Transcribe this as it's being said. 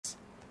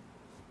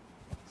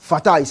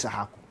Fatawu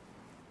Issahaku.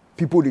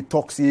 People they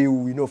talk say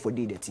we know for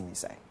the team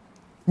inside.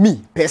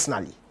 Me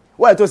personally,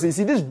 what I told you,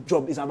 see this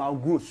job is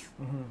about growth.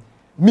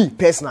 Me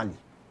personally,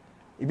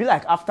 it be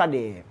like after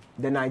the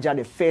Niger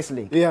the first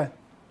leg. Yeah.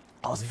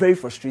 I was very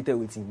frustrated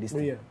with him this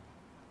thing. Yeah.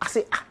 I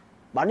say,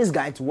 but this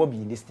guy to what be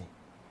in this thing.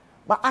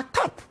 But I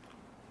tap.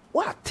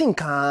 What I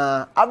think,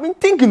 I've been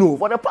thinking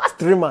for the past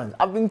 3 months.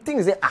 I've been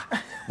thinking, say,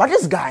 but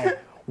this guy,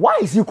 why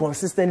is he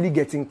consistently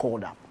getting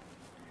called up?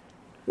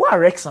 Why I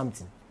wreck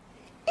something?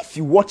 If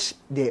you watch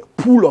the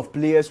pool of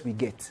players we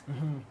get,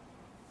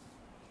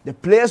 the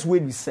players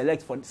we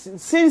select for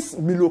since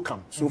Milo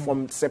camp, so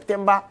from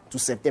September to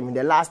September in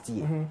the last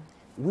year,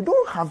 we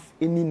don't have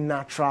any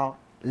natural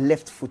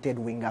left-footed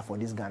winger for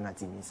this Ghana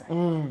team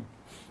inside.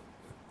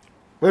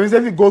 But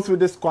if you go through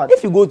this squad,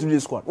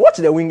 watch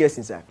the wingers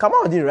inside.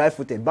 Kamaldeen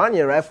right-footed,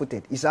 Barnier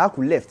right-footed,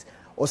 Issahaku left,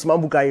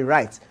 Osman Bukari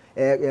right,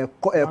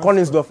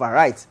 Koningsdorfer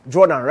right,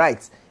 Jordan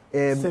right,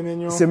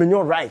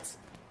 Semenyo right.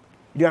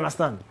 Do you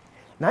understand?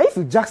 Now, if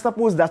you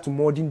juxtapose that to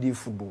modern day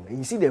football, and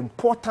you see the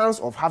importance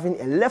of having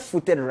a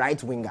left-footed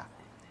right winger,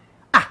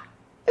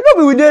 you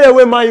know, we did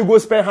away, man, you go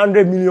spend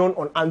 100 million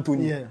on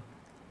Anthony. Yeah.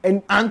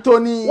 And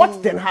Anthony,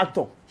 what Ten Hag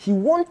thought? He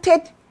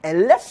wanted a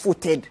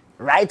left-footed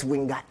right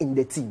winger in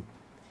the team.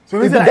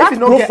 So if you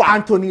don't get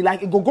Anthony,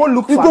 like, go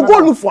look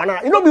for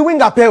another. You know, be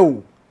winger pair.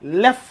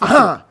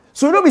 Left-footed.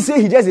 So you don't be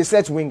saying he just a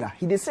set winger.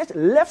 He just set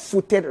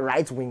left-footed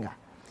right winger.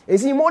 You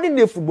see, in modern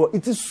day football,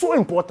 it is so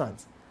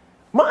important.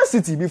 Man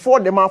City, before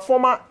the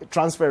former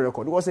transfer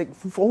record, it was like,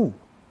 for who?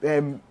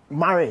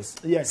 Mahrez.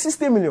 Yes.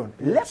 60 million.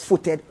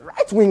 Left-footed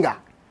right winger.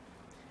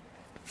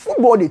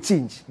 Football, they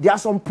change. There are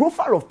some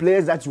profile of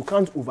players that you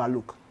can't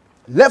overlook.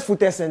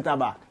 Left-footed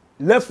centre-back.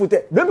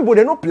 Left-footed. Them people,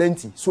 they're not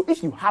plenty. So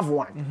if you have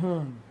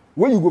one,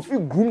 when you go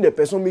feel groom the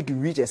person, make you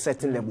reach a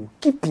certain level,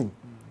 keep him.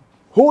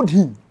 Hold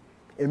him.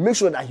 And make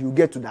sure that he will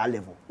get to that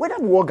level. Whether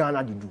what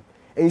Ghana they do.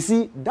 And you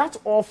see, that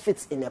all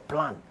fits in a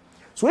plan.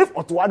 So if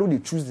Otto Addo they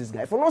choose this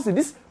guy, for not say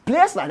these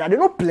players like that, they're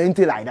not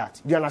plenty like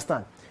that. Do you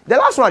understand? The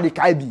last one, the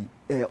Kaibi,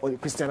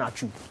 Christian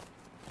Achu.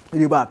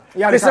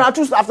 Yeah, Christian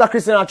Achu, after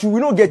Christian Achu, we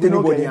don't get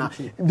anybody.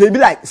 They be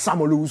like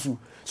Samuel Usu.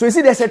 So you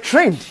see, there's a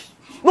trend.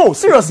 No,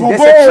 seriously,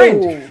 there's a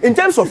trend. In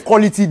terms of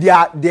quality,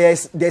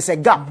 there's a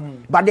gap.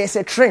 But there's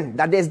a trend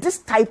that there's this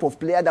type of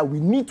player that we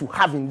need to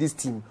have in this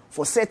team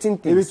for certain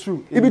things.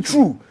 It be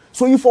true.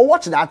 So you for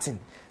watch that thing.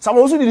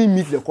 Samuel Usu didn't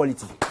meet the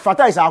quality.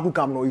 Fatawu Issahaku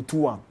come now,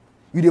 2-1.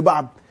 You the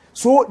bad.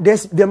 So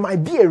there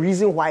might be a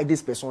reason why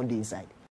this person is inside.